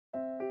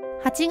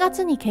8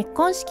月に結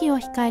婚式を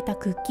控えた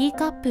クッキー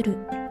カップル。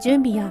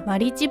準備やマ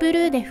リッジブル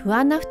ーで不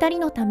安な2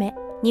人のため、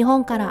日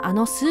本からあ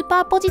のスー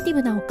パーポジティ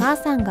ブなお母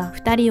さんが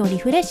2人をリ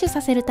フレッシュ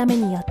させるため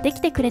にやって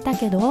きてくれた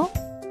けど、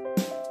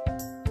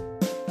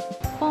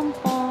ポン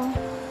ポン、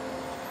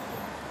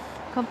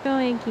カピョ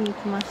ン駅に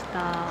来ました。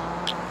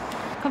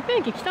カピョン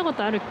駅来たこ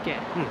とあるっけ？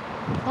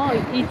あ、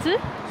いつ？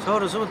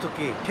서울에住む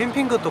時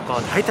캠핑카と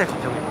か大体カ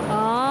ピョン駅。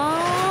あ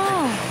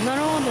あ、な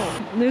るほ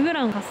ど。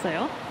누구랑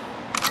갔어요?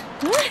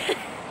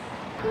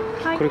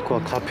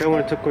 그리고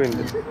가평을 듣고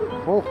있는데,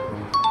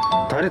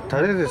誰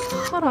で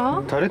す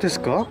か？誰です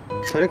か？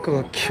誰か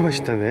が来ま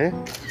したね。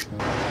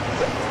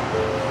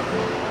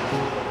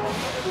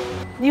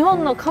日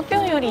本のカピ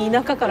ョンより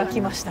田舎から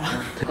来ました。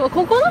こ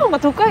この方が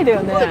都会だ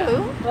よね。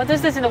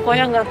私たちの小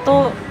屋が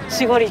と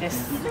しごりで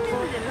す。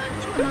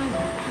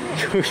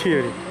여기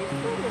より。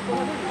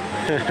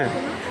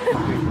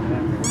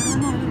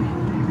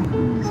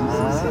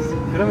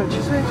그러면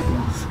취소해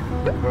줄게요.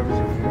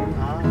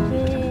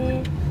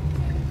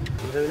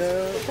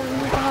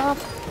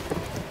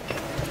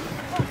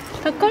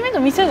 닭갈비の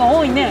店が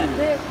多いね。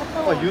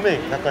有名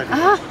닭갈비。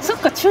あ、そっ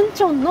か、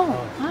춘천の。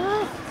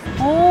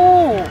お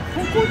お。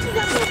観光地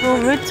だ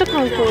ね。めっちゃ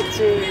観光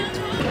地。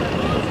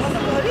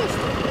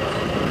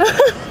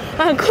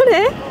あ、こ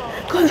れ？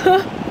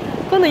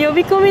この呼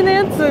び込みの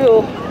やつ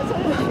を。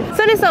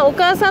それさ、お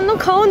母さんの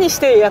顔にし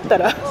てやった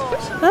ら。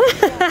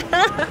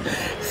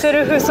セ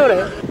ルフそ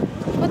れ。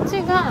こっ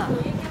ちが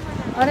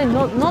あれ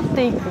乗っ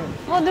ていく。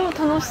あ、でも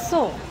楽し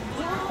そう。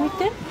見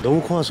て。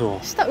너무 커서。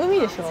下海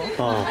でしょ。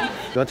ああ、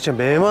私は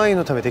めまい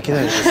のためできな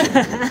いんですよ。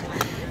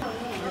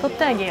撮っ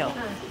てあげよ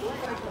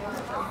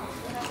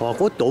う。와,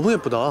 꽃 너무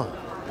예쁘다.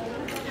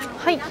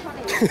 はい。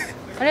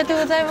ありがとう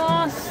ござい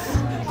ます。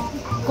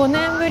5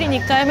年ぶり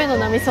2回目の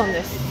ナミソン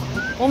です。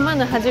女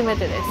の初め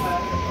てです。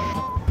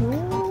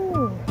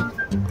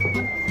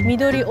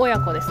緑親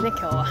子ですね、今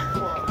日は。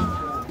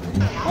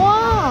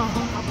わあ、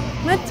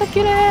めっちゃ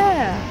綺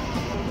麗。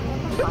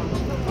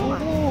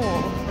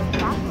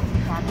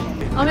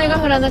雨が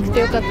降らなくて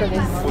よかったです。で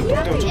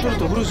もちょっ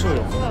と降るそう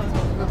よ。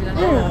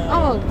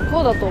あ、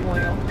こうだと思う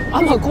よ。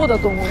あ、まあこうだ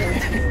と思うよ。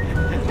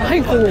は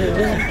い、こう。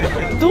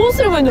どう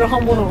すればいいんだろう、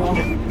半分のは。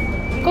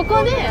こ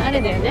こであ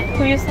れだよね、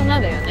冬様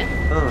だよね。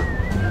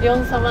ヨ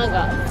ン様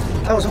が。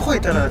多分そこ行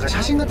ったらなんか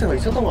写真撮ってるのが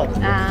一緒と思う。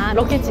ああ、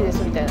ロケ地で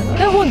すみたいな。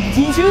でも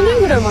20年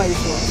ぐらい前でし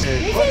ょ。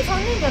2003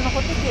年じゃなか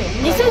ったっけ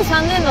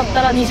？2003年だっ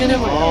たら20年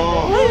前。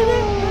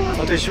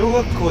私小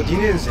学校2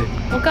年生。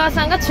お母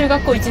さんが中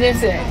学校1年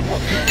生。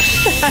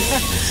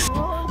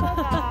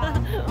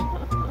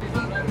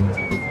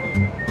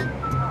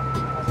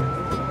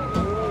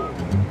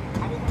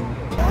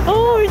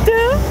어, 밑에?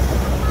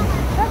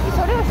 자기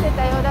소리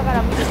했다요. 다か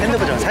ら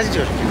핸드폰 사진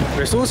찍어줄게요.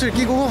 그래서 옷을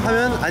끼고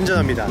하면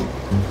안전합니다.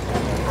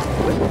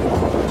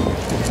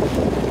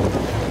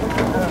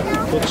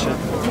 그렇죠.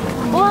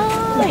 와,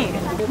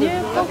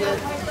 뉴욕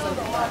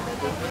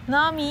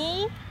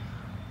나미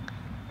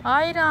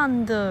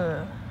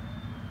아일랜드.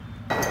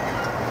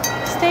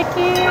 素敵。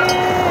優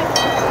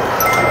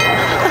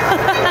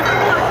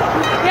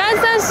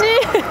しい。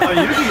あ、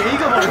이렇게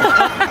예의가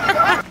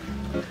바르다.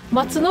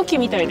 松の木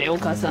みたいだよ、お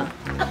母さん。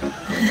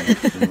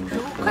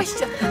おかし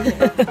ちゃったね。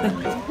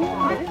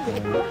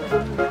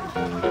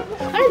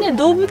あれね、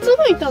動物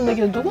がいたんだ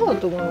けど、どこだっ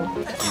たかな。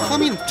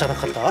鏡じゃな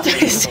かった？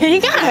違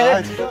う。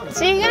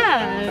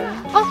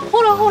あ、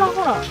ほらほら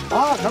ほら。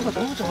あ、なんか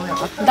動物がね、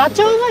あった。ダ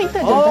チョウがいたじ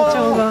ゃん、ダチ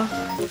ョウが。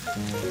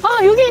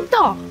あ、湯気い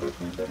た。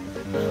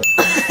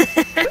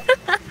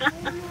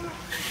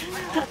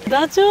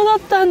ダチョウだっ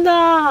たんだ。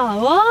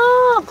わ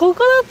あ、こ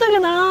こだったか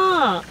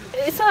な。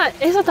餌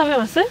食べ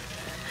ます？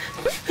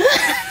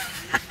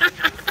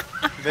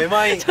め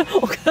まい。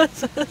お母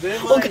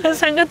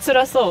さんが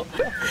辛そ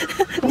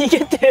う。逃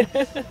げて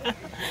る。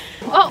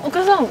あ、お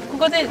母さん、こ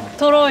こで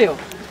撮ろうよ。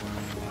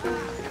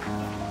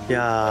い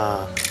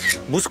や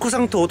ー、息子さ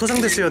んとお父さ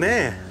んですよ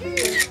ね。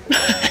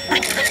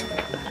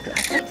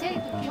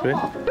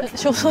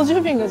焦燥準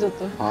備がちょっ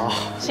と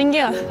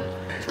신기하다。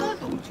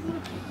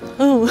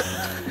うん。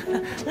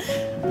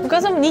お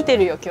母さんも似て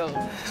るよ今日。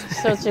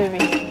小中備。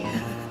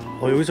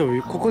あ、여기서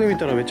ここで見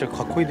たらめっちゃ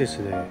かっこいいです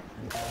ね。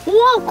う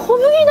わ、小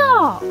麦だ。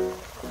わ、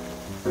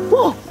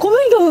小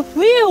麦が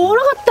上お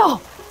らかった。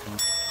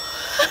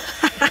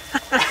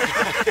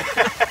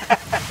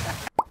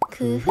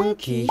空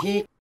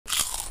気。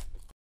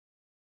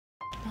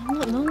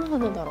何の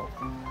花だろう。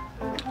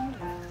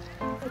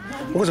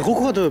お母さん、こ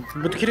こがもっ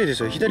と綺麗で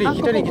すよ。左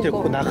に来て、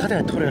ここ中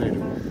で撮られ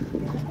る。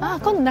あ、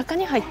今度中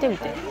に入ってみ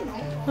て。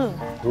うん。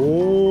お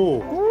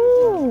お。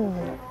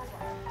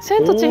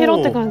千と千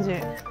尋って感じ。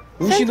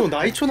牛の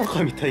内腸の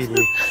中みたいに。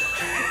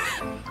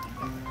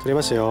撮れ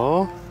ます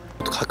よ。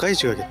高い位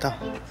置が겠다。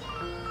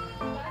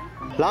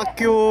ラッ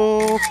キ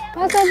ョー。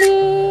わさび。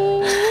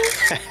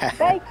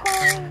大根。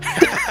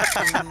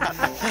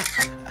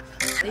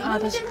あ、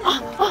私。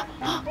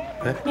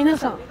皆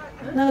さん、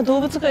なんか動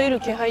物がいる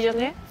気配じゃ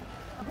ね。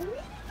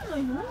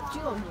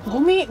ゴ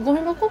ミ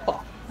箱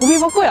か。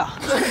 고기먹고야.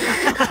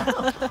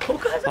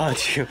 아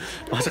지금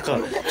마사카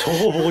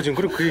저거 보고 지금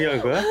그렇게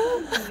얘기한 거야?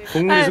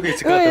 동네 속에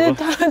있을 것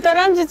같다고?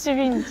 다른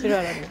집인 줄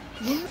알았네.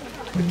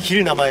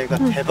 길 나마에가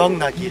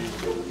대박나길.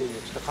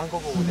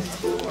 한국어보네.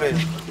 그래.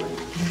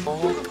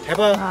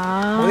 대박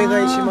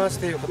오네가이시마스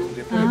っていうこと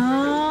で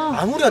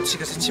아무리私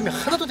が説明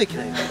하나도でき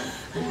ない。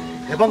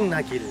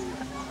 대박나길.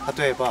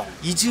 例えば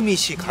出水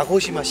市、鹿児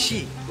島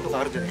市と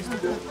かあるじゃないですか。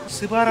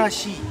素晴ら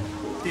しいっ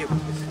ていうこと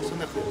です。そん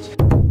な感じ。わー、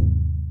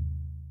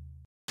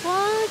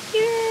綺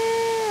麗。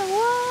わ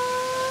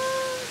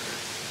ー、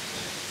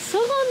す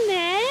ごい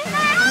ね。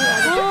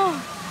あ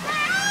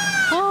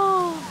あ、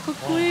かっ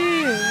こいい。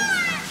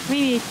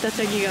見に行った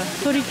時が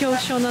鳥恐怖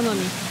症なのに。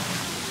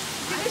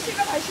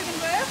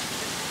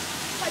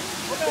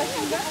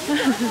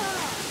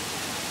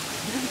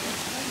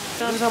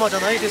神様じゃ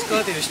ないです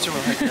かっていう主張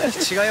が入って違い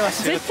ま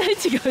すよ。絶対違う、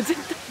絶対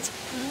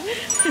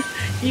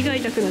違う。胃が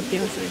痛くなってい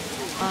ますね。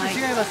はい、違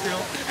いますよ。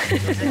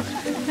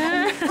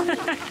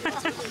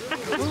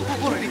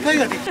この心理解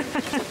ができる。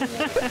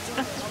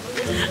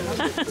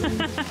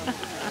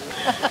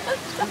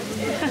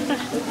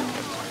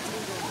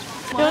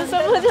ヨン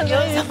様じゃない。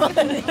ヨン様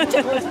ね、ヒッ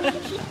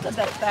ト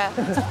だった。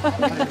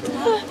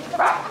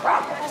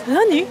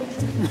何？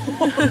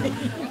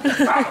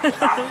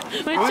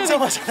めっヨン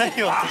様じゃない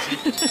よ私。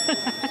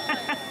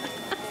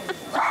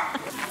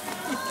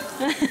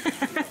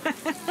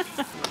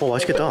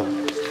맛있겠다. 아,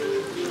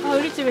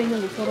 우리 집에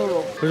있는 게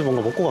저러로. 그래서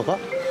뭔가 먹고 갈까?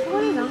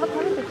 어머니 나가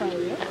食べてたよ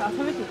ね. 아,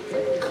 食べて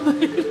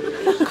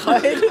た.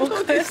 帰る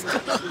のです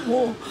か?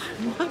 もう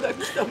まだ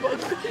来たばっか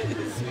り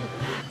ですよ.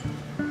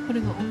 こ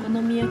れがお好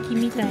み焼き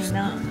みたい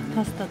な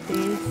パスタです。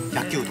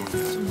焼きうどんで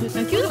す。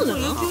焼きうどんな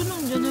の？焼きうど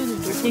んじゃない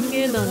の？焼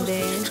きうどん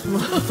です。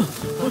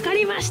わか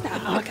りました。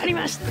わかり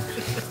まし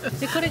た。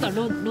でこれが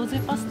ロゼ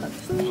パスタで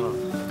すね。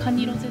カ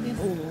ニロゼで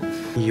す。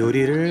 이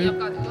요리를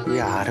이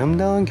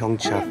아름다운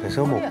경치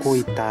앞에서 먹고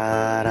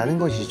있다라는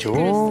것이죠.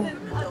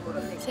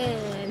 せ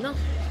ーの。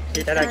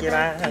 いただき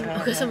ます。お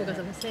母さんもお母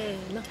さんもせー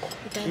の。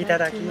いた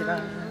だきま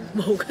す。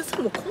もうお母さ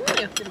んもこんな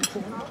やってるの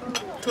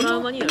トラ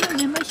ウマになる。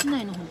めまいしな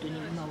いの本当に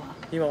今は。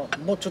今も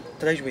うちょっ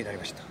と大丈夫になり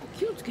ました。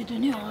気をつけて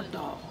ね、あなた。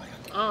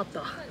あっ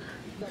た。普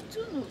通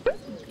の焼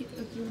き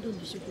うどん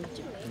でしょ、こっ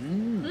ちゃ。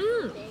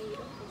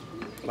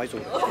美味しそ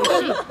う。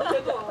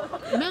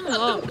麺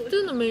が普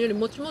通の麺より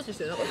もちもちし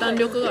てなんか弾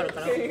力がある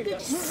から。初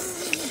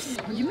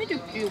めて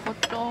来てよかっ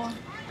た。お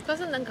母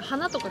さんなんか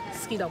花とか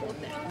好きだもん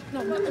ね。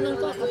なん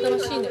か新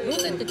しいね。ロ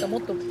ゼって言ったらも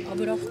っと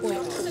油っぽい。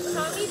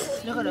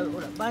だから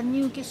ほら万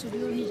人受けする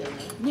ようにじゃない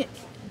ね。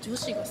女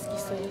子が好きそう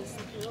です。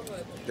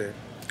で、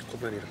こ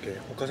んなに이렇게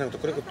お母さんと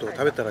これこと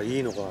食べたらい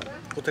いのが、お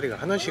二人が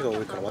話が多い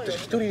から私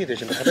一人で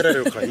食べられ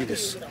るからいいで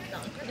す。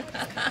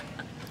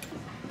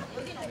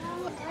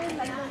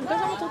お母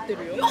さんも撮って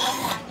るよ。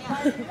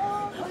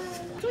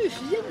そういう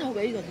自然な方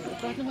がいいだろう。お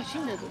母さんが死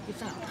んだ時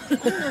さ、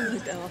こんなの見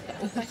たら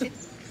おかしい。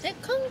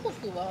韓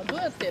国はどう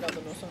やって選ぶ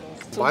のそ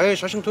の？前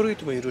写真撮る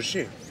人もいる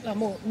し。あ、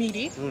もうミ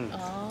リ？うん。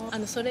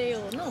それ用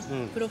の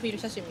プロフィール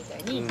写真みた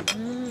いに。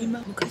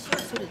今昔は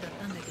それだっ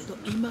たんだけど、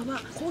今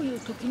はこういう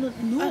時の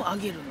をあ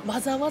げるの。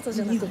わざわざ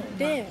じゃなく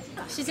て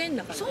自然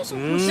だから。そうそ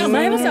う。じゃあ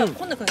前はさ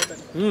こんな感じだっ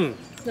たの。うん。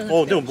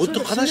でももっ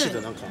と悲しい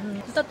だなんか。例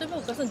えば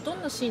お母さんど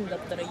んなシーンだっ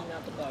たらいいな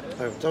とかある？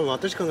はい、多分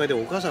私考えて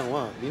お母さん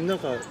はみんな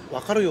が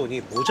分かるよう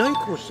にモザイ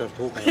クをしたら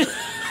どうかな。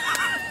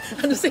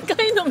世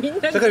界のみん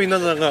なが。世界みんな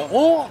なんか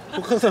お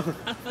母さん。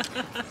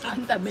あ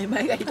んためま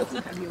いがひどく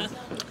なるよ。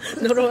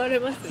呪われ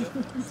ますよ。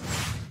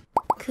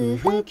工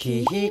夫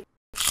機。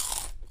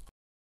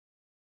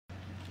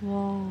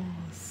わあ、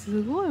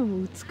すごいも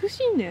う美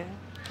しいね。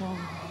わ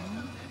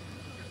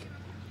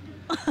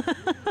あ。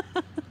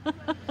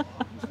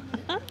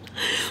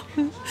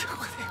そ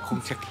こで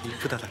공작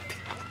이쁘다だって。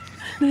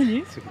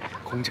何？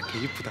공작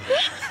이쁘다。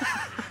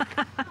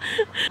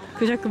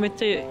クジャクめっ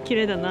ちゃ綺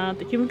麗だなっ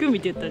てキムキム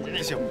見て言ったんじゃな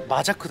い？私は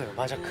マジャクだよ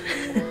マジャク。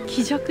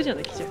キジャクじゃ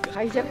ないキジャク。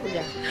ハイジャックじ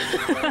ゃん。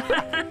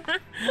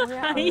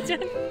ハイジャ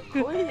ッ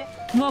ク.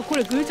 와,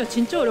 그래 그거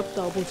진짜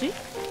어렵다. 뭐지?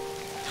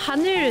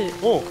 하늘.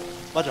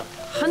 맞아.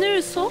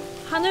 하늘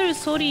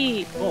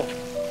소리.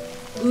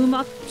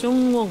 음악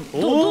정원.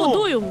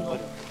 너読むの?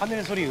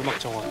 하늘 소리 음악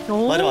정원.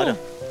 맞아.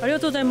 ありが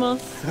とうございま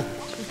す。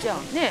じゃあ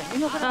ね、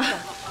今から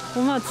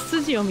ごまツ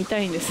ツジを見た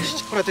いんで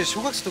す。これ私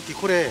小学生の時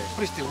これ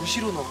して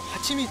後ろの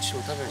蜂蜜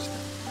を食べました。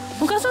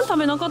お母さん食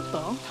べなかった？食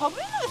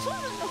べない、そうな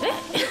んだ。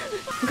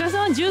お母さ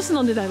んはジュース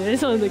飲んでたね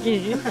その時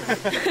に。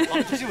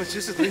私もジュ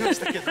ース飲みまし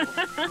たけど。お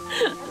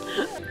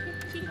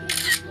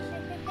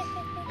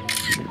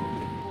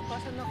母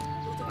さんの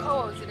顔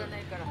は知らな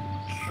いから。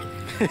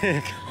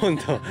本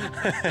当。わ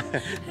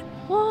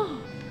あ、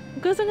お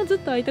母さんがずっ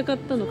と会いたかっ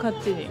たのカ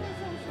ッチに。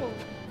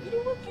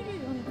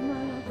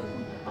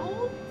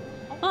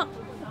あ、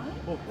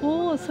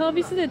おお、サー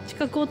ビスで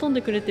近くを飛ん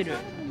でくれてる。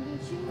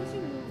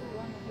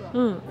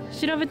うん、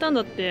調べたん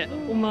だって、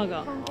おま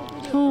が。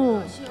そ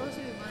う。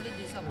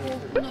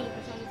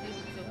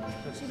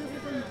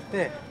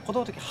で子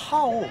供の時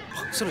歯を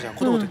パックするじゃん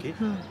子供の時、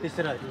でし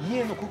たら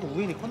家のここ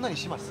上にこんなに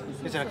します。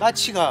でしたらガ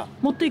チが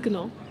持っていく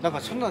の？なん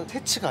かそんな設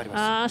置があります。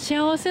ああ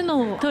幸せ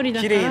の鳥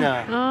だから。綺麗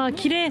な。ああ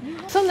綺麗。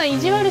そんな意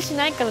地悪し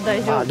ないから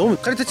大丈夫。아 너무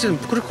카리테치는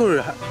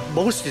쿠리코를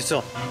먹을 수도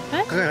있어.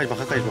 에? 가까이 봐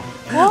가까이 봐.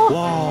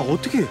 와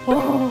어떻게?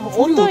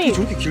 어떻게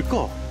저렇게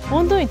길까?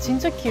 엉덩이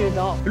진짜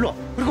길다. 일로 와.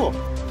 그리고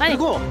아니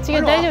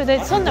지금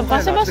다이죠. 손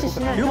바시바시し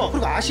ない。 이거 봐.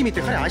 그리고 아시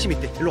밑에 카리 아시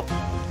밑에. 일로 와.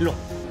 일로 와.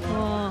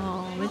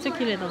 와 진짜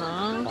綺麗だ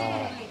な.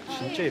 아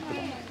진짜 예쁘다.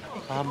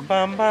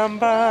 밤밤밤밤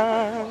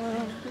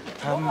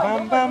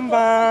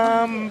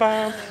밤밤밤밤밤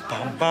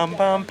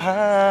밤밤밤밤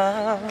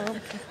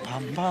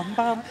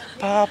밤밤밤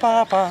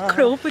바바밤. こ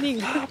れオープニン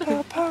グ。ち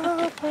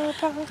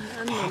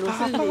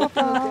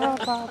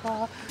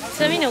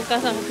なみにお母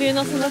さん冬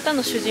のそなた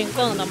の主人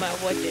公の名前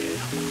覚えてる？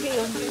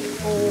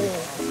おお。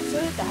そ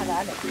れってあれ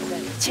あれ。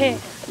チェ。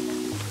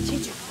チ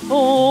ェジュ。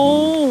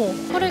おお。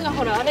これが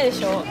ほらあれで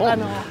しょ。か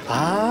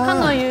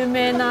の有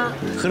名な。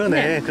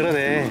그러네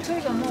그러네. そ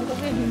れがもうこ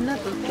れみんな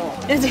と。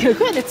え違う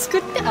こうやって作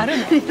ってある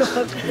の？あ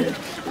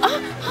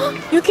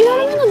雪だ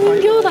るまの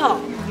人形だ。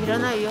いら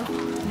ないよ。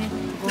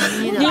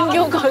人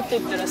形買うって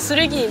言ったらす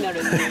れぎになる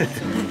って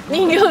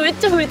人形めっ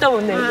ちゃ増えたも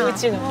んね、う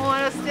ちの。もう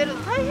捨てる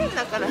大変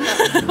だからさ。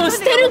捨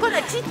てる。こん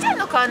なちっちゃい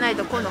の買わない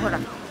と今度ほら。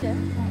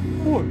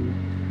おい、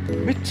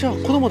めっちゃ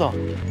子供だ。リ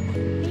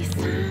サ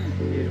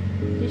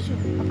ン。でしょ。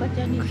赤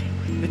ちゃんに。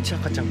めっちゃ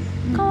赤ちゃん。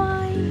か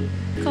わいい。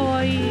か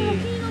わいい。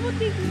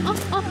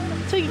あ、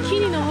ちょい木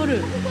に登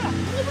る。あ、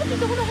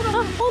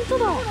本当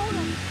だ。お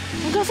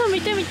母さん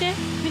見て見て。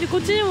見てこ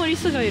っちにもリ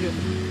スがいる。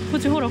こっ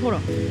ちほらほら。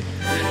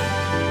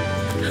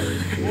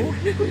大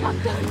きくなっ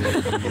た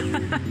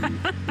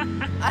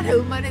あれ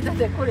生まれた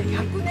てこれ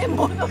100年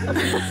ものこ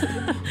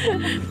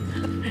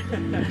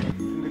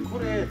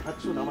れタ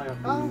チョ名前は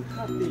タン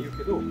カって言う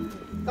けど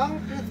タン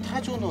カ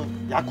タチョの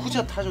ヤク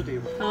ザタチョで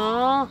言う。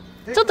あ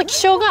あ、ちょっと気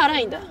性が荒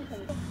いんだ。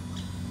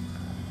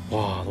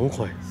와 너무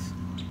커요.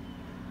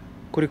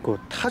 그리고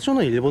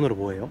타조는 일본어로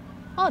뭐예요?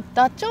 아,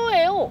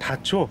 나초예요.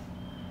 다초.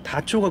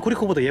 다초가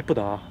쿠리코보다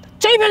예쁘다.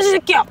 저이 변신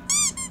새끼야.